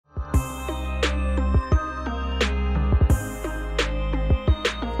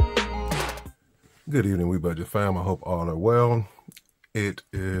Good evening, WeBudget fam. I hope all are well. It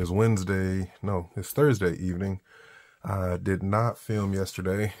is it's Thursday evening. I did not film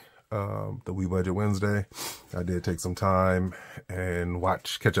yesterday, the WeBudget Wednesday. I did take some time and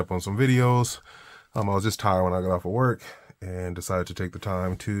catch up on some videos. I was just tired when I got off of work and decided to take the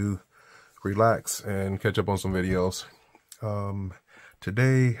time to relax and catch up on some videos.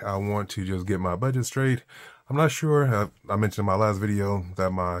 Today, I want to just get my budget straight. I'm not sure. I mentioned in my last video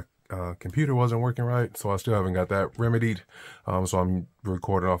that my computer wasn't working right, so I still haven't got that remedied. So I'm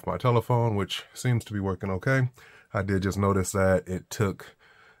recording off my telephone, which seems to be working okay. I did just notice that it took,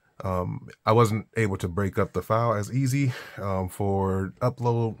 I wasn't able to break up the file as easy for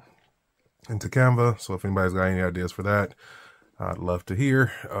upload into Canva. So if anybody's got any ideas for that, I'd love to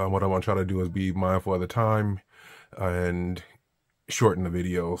hear. What I want to try to do is be mindful of the time and shorten the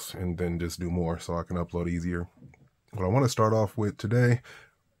videos and then just do more so I can upload easier. What I want to start off with today,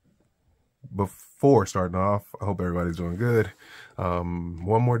 before starting off, I hope everybody's doing good.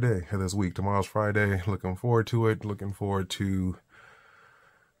 One more day of this week. Tomorrow's Friday. Looking forward to it. Looking forward to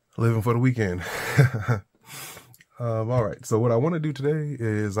living for the weekend. All right. So what I want to do today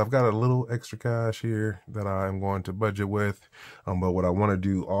is I've got a little extra cash here that I'm going to budget with. But what I want to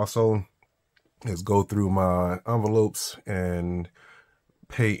do also is go through my envelopes and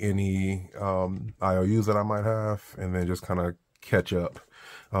pay any IOUs that I might have, and then just kind of catch up.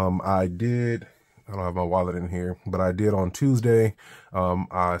 I don't have my wallet in here, but I did on Tuesday.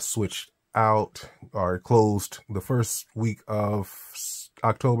 I switched out or closed the first week of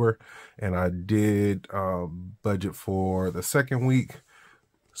October, and I did budget for the second week.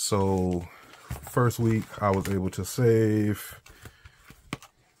 So first week I was able to save,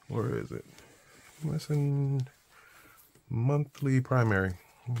 where is it? Listen, monthly primary.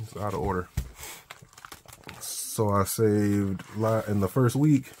 It's out of order. So I saved in the first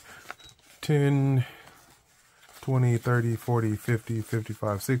week 10, 20, 30, 40, 50,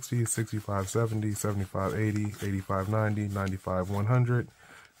 55, 60, 65, 70, 75, 80, 85, 90, 95, 100,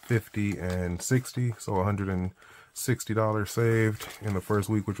 50, and 60. So $160 saved in the first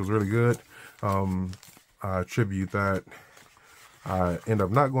week, which was really good. I attribute that. I end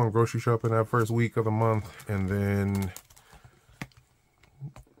up not going grocery shopping that first week of the month, and then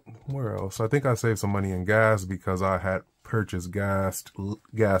where else? I think I saved some money in gas because I had purchased gas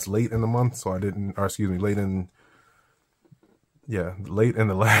late in the month, so I didn't, or excuse me, late in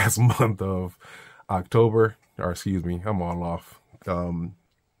the last month of October, or excuse me, I'm all off.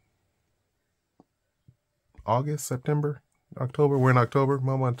 August, September, October. We're in October.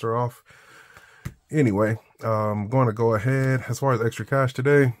 My months are off. Anyway, I'm going to go ahead as far as extra cash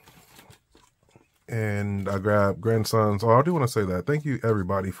today. And I grabbed Grandson's. Oh, I do want to say that. Thank you,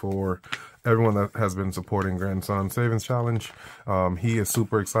 everybody, for everyone that has been supporting Grandson's Savings Challenge. He is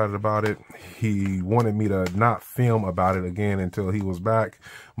super excited about it. He wanted me to not film about it again until he was back,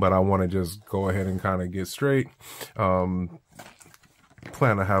 but I want to just go ahead and kind of get straight. Plan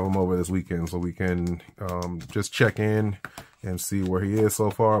to have him over this weekend so we can just check in and see where he is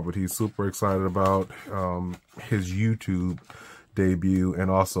so far. But he's super excited about his YouTube debut and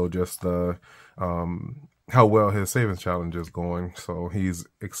also just the how well his savings challenge is going. So he's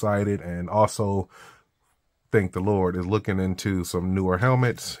excited, and also, thank the Lord, is looking into some newer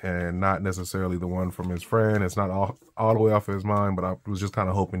helmets and not necessarily the one from his friend. It's not all the way off his mind, but I was just kind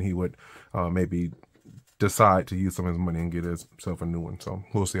of hoping he would maybe decide to use some of his money and get himself a new one. So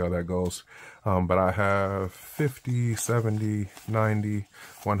we'll see how that goes. But I have 50, 70, 90,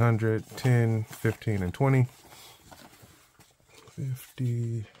 100, 10, 15, and 20.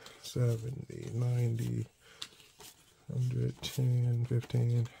 50, 70, 90, 100, 10,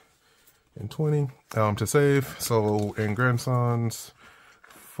 15, and 20 to save. So in Grandson's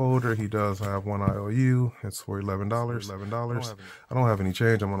folder, he does have one IOU. It's for $11. I don't have any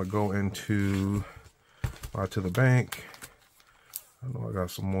change. I'm going to go into to the bank. I know I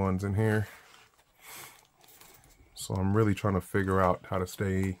got some ones in here. So I'm really trying to figure out how to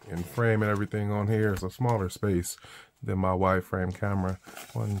stay in frame and everything on here. It's a smaller space than my wide frame camera.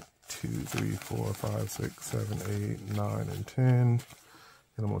 1, 2, 3, 4, 5, 6, 7, 8, 9, and 10. And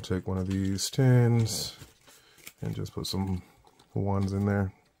I'm gonna take one of these 10s and just put some ones in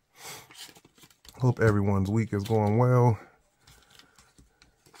there. Hope everyone's week is going well.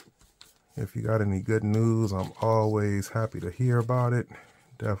 If you got any good news, I'm always happy to hear about it.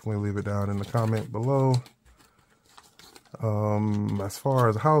 Definitely leave it down in the comment below. As far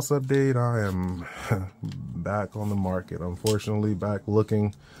as house update, I am back on the market. Unfortunately, back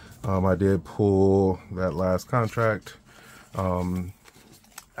looking. I did pull that last contract.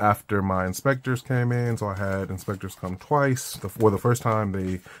 after my inspectors came in. So I had inspectors come twice. For the first time,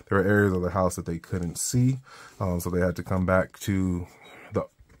 there were areas of the house that they couldn't see. So they had to come back to, the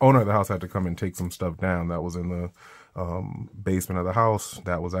owner of the house had to come and take some stuff down that was in the basement of the house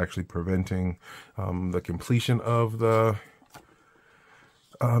that was actually preventing the completion of the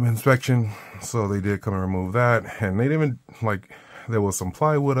inspection. So they did come and remove that, and they didn't even, like, there was some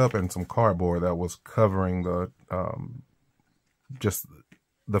plywood up and some cardboard that was covering the just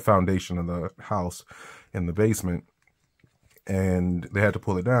the foundation of the house in the basement, and they had to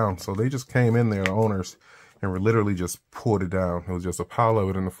pull it down. So they just came in there, the owners, and literally just pulled it down. It was just a pile of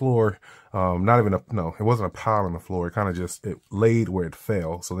it in the floor. Not even no, it wasn't a pile on the floor. It kind of just, it laid where it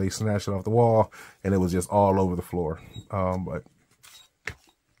fell. So they snatched it off the wall, and it was just all over the floor. But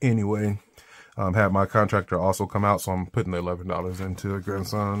anyway, had my contractor also come out, so I'm putting the $11 into the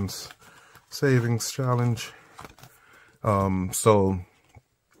grandson's savings challenge. My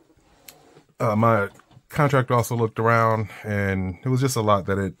contractor also looked around, and it was just a lot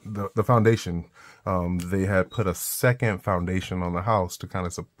that the foundation, they had put a second foundation on the house to kind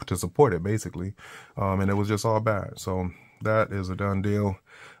of to support it, basically, and it was just all bad. So that is a done deal.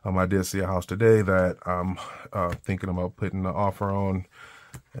 I did see a house today that I'm thinking about putting an offer on,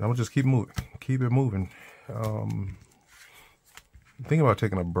 and I'm gonna just keep it moving. I'm thinking about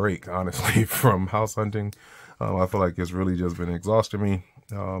taking a break, honestly, from house hunting. I feel like it's really just been exhausting me.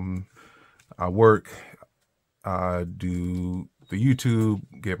 I work, I do the YouTube,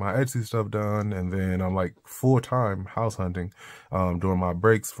 get my Etsy stuff done, and then I'm like full-time house hunting, during my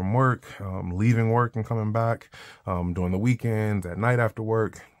breaks from work, leaving work and coming back, during the weekends, at night after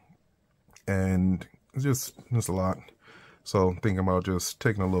work, and it's just a lot. So thinking about just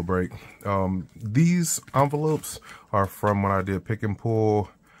taking a little break. These envelopes are from when I did pick and pull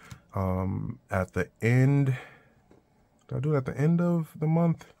at the end. Did I do it at the end of the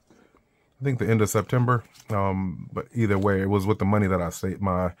month? I think the end of September. But either way, it was with the money that I saved,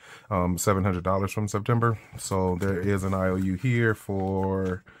 my $700 from September. So there is an IOU here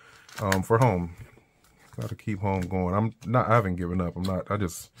for home. Got to keep home going. I haven't given up.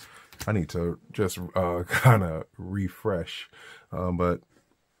 I need to just kind of refresh. But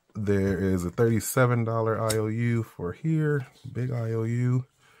there is a $37 IOU for here, big IOU.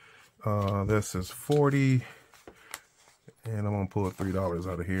 This is $40, and I'm gonna pull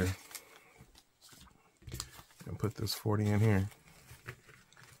 $3 out of here and put this 40 in here,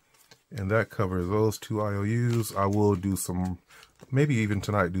 and that covers those two IOUs. I will do some, maybe even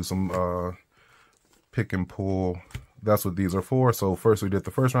tonight, do some pick and pull. That's what these are for. So first we did the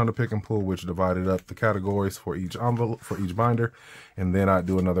first round of pick and pull, which divided up the categories for each envelope, for each binder, and then I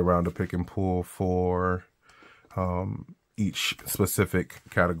do another round of pick and pull for each specific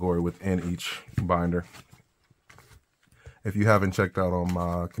category within each binder. If you haven't checked out on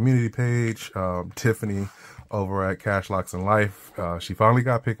my community page, Tiffany over at Cash Locks and Life, she finally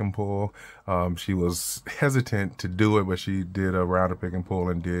got pick and pull. She was hesitant to do it, but she did a round of pick and pull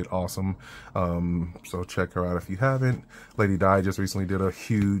and did awesome. So check her out if you haven't. Lady Di just recently did a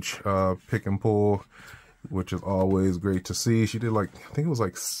huge pick and pull, which is always great to see. She did, like, I think it was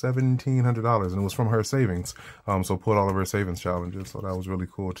like $1,700, and it was from her savings. So pulled all of her savings challenges. So that was really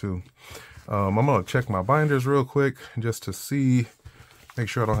cool too. I'm gonna check my binders real quick just to see, make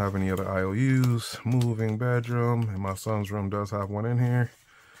sure I don't have any other IOUs. Moving bedroom, and my son's room does have one in here.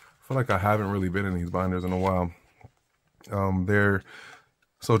 I feel like I haven't really been in these binders in a while.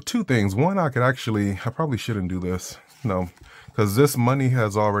 So two things. One, I probably shouldn't do this. No, because this money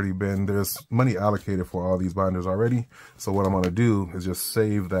has already been, there's money allocated for all these binders already. So what I'm gonna do is just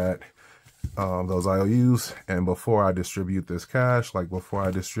save that, those IOUs, and before I distribute this cash, like before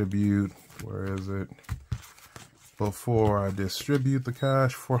I distribute, where is it? Before I distribute the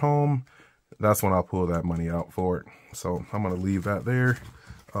cash for home, that's when I'll pull that money out for it. So I'm gonna leave that there.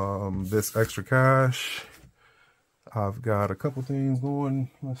 This extra cash, I've got a couple things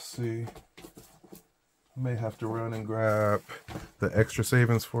going. Let's see. I may have to run and grab the extra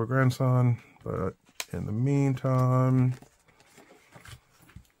savings for grandson, but in the meantime,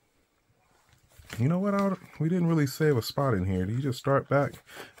 you know what? We didn't really save a spot in here. Do you just start back?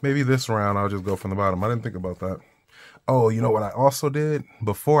 Maybe this round I'll just go from the bottom. I didn't think about that. Oh, you know what I also did?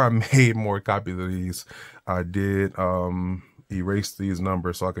 Before I made more copies of these, I did erase these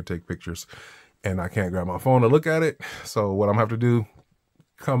numbers so I could take pictures. And I can't grab my phone to look at it. So what I'm gonna have to do,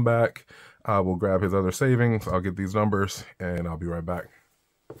 come back, I will grab his other savings, I'll get these numbers, and I'll be right back.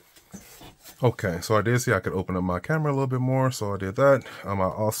 Okay, so I did see I could open up my camera a little bit more, so I did that.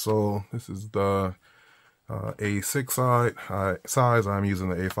 This is the A6 size. I'm using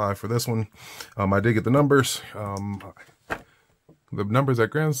the A5 for this one. I did get the numbers. the numbers that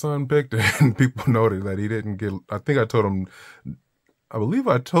grandson picked, and people noted that he didn't get, I think I told him, I believe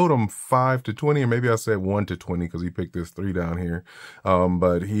I told him 5 to 20, or maybe I said 1 to 20 because he picked this 3 down here.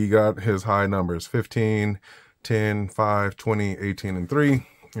 But he got his high numbers, 15, 10, 5, 20, 18, and 3.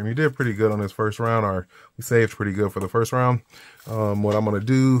 And he did pretty good on his first round, or we saved pretty good for the first round. What I'm going to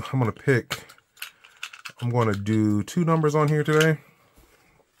do, I'm going to do 2 numbers on here today.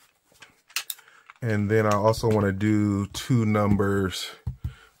 And then I also want to do 2 numbers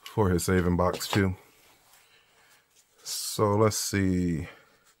for his saving box too. So let's see.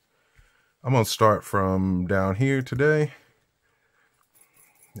 I'm going to start from down here today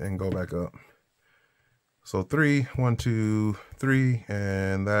and go back up. So 3, 1, 2, 3,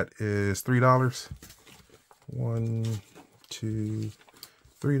 and that is $3. 1, 2,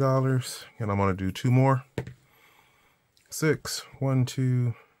 $3. And I'm going to do 2 more. 6, 1,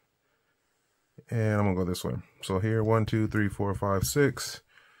 2, and I'm going to go this way. So here, 1, 2, 3, 4, 5, 6.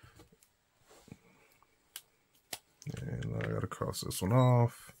 And I got to cross this one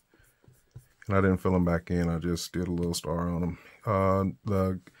off. And I didn't fill them back in. I just did a little star on them.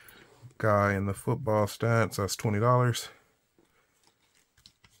 The guy in the football stats, that's $20.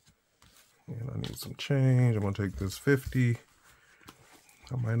 And I need some change. I'm going to take this 50.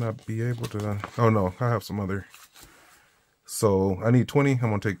 I might not be able to. Oh, no. I have some other. So I need 20. I'm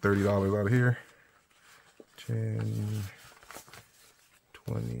going to take $30 out of here. 10,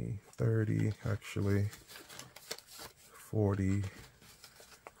 20, 30, actually. 40,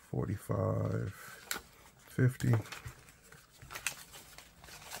 45, 50,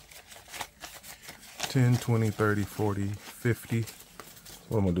 10, 20, 30, 40, 50.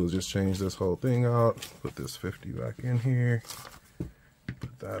 What I'm gonna do is just change this whole thing out, put this 50 back in here,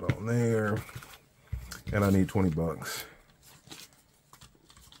 put that on there, and I need 20 bucks.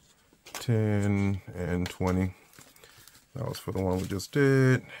 10 and 20. That was for the one we just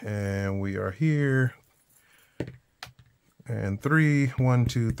did, and we are here. And 3, 1,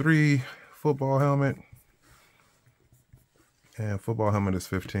 2, 3, football helmet. And football helmet is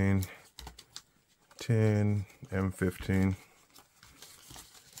 15. 10 and 15.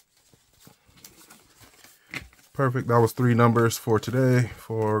 Perfect. That was 3 numbers for today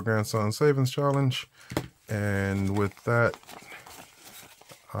for Grandson Savings Challenge. And with that,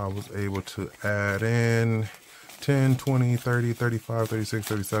 I was able to add in 10, 20, 30, 35, 36,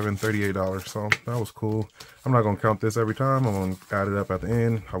 37, $38. So that was cool. I'm not going to count this every time. I'm going to add it up at the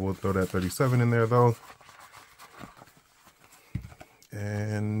end. I will throw that 37 in there though.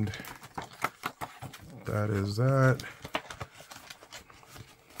 And that is that.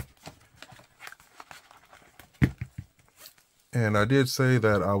 And I did say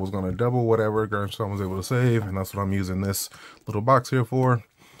that I was going to double whatever Grandson was able to save. And that's what I'm using this little box here for.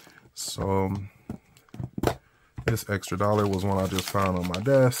 So this extra $1 was one I just found on my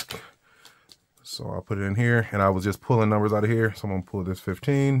desk. So I'll put it in here, and I was just pulling numbers out of here. So I'm gonna pull this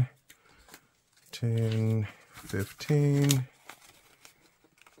 15, 10, 15.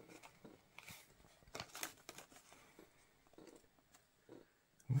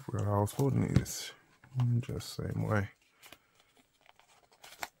 I forgot how I was holding these. Just same way.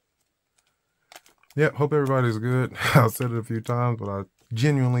 Yep, hope everybody's good. I've said it a few times, but I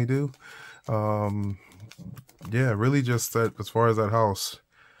genuinely do. Yeah, really just that as far as that house.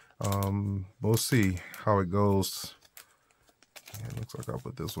 We'll see how it goes. It looks like I'll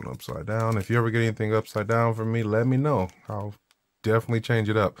put this one upside down. If you ever get anything upside down from me, let me know. I'll definitely change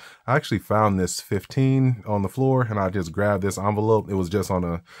it up. I actually found this 15 on the floor, and I just grabbed this envelope. It was just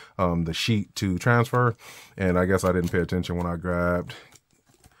on the sheet to transfer, and I guess I didn't pay attention when I grabbed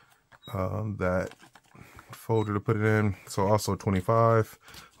that folder to put it in. So also 25.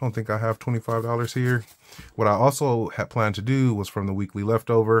 I don't think I have $25 here. What I also had planned to do was from the weekly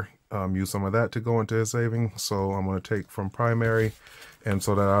leftover, use some of that to go into his savings. So I'm going to take from primary, and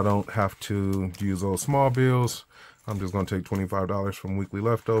so that I don't have to use those small bills, I'm just going to take $25 from weekly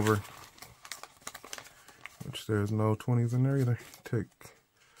leftover, which there's no 20s in there either. Take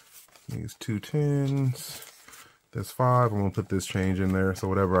these 2 10s. There's 5. I'm going to put this change in there. So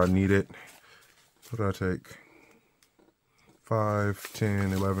whatever I need it. What do I take? 5,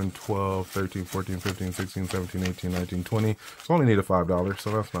 10, 11, 12, 13, 14, 15, 16, 17, 18, 19, 20. So I only need a $5,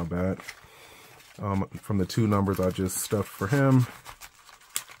 so that's not bad. From the 2 numbers I just stuffed for him.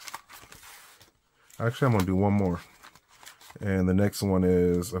 Actually, I'm going to do one more. And the next one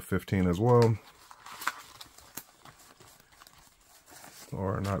is a 15 as well.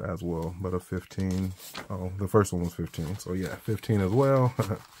 Or not as well, but a 15. Oh, the first one was 15. So yeah, 15 as well.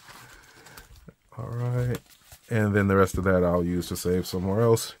 All right. And then the rest of that I'll use to save somewhere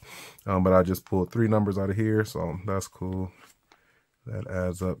else. But I just pulled 3 numbers out of here, so that's cool. that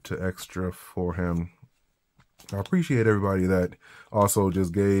adds up to extra for him. I appreciate everybody that also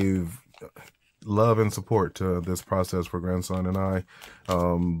just gave love and support to this process for grandson and I,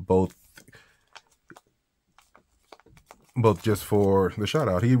 both just for the shout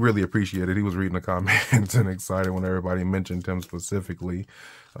out. He really appreciated it. He was reading the comments and excited when everybody mentioned him specifically.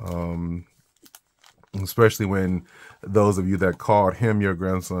 Especially when those of you that called him your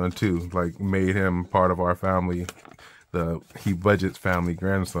grandson too, like made him part of our family, the HeBudget family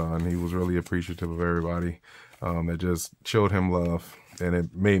grandson. He was really appreciative of everybody that just showed him love, and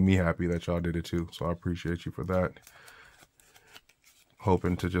it made me happy that y'all did it too. So I appreciate you for that.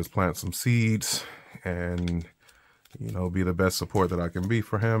 Hoping to just plant some seeds and, you know, be the best support that I can be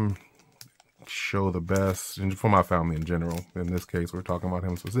for him. Show the best, and for my family in general. In this case, we're talking about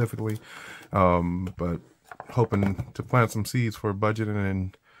him specifically, but hoping to plant some seeds for budgeting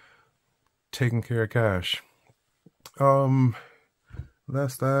and taking care of cash.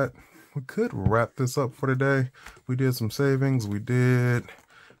 That's that. We could wrap this up for today. We did some savings. We did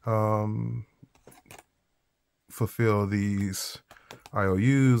fulfill these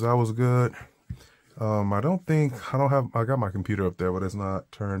IOUs. That was good. I got my computer up there, but it's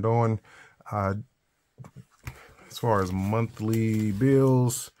not turned on. As far as monthly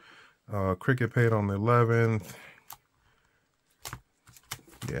bills, Cricket paid on the 11th.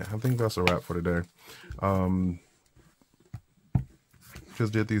 Yeah, I think that's a wrap for today.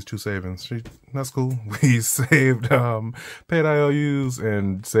 Just did these two savings. That's cool. We saved, paid IOUs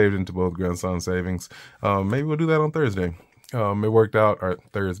and saved into both grandson savings. Maybe we'll do that on Thursday. It worked out, or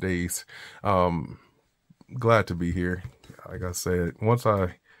Thursdays. Glad to be here. Like I said, once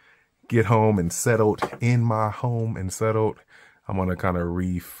I get home and settled in my home and settled, I'm going to kind of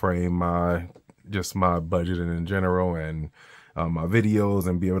reframe my budgeting in general and my videos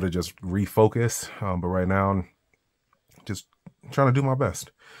and be able to just refocus. But right now, just trying to do my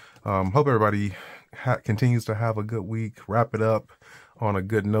best. Hope everybody continues to have a good week. Wrap it up on a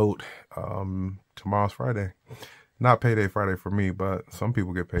good note. Tomorrow's Friday. Not payday Friday for me, but some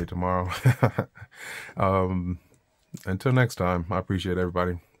people get paid tomorrow. Until next time, I appreciate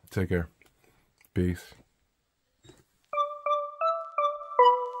everybody. Take care. Peace.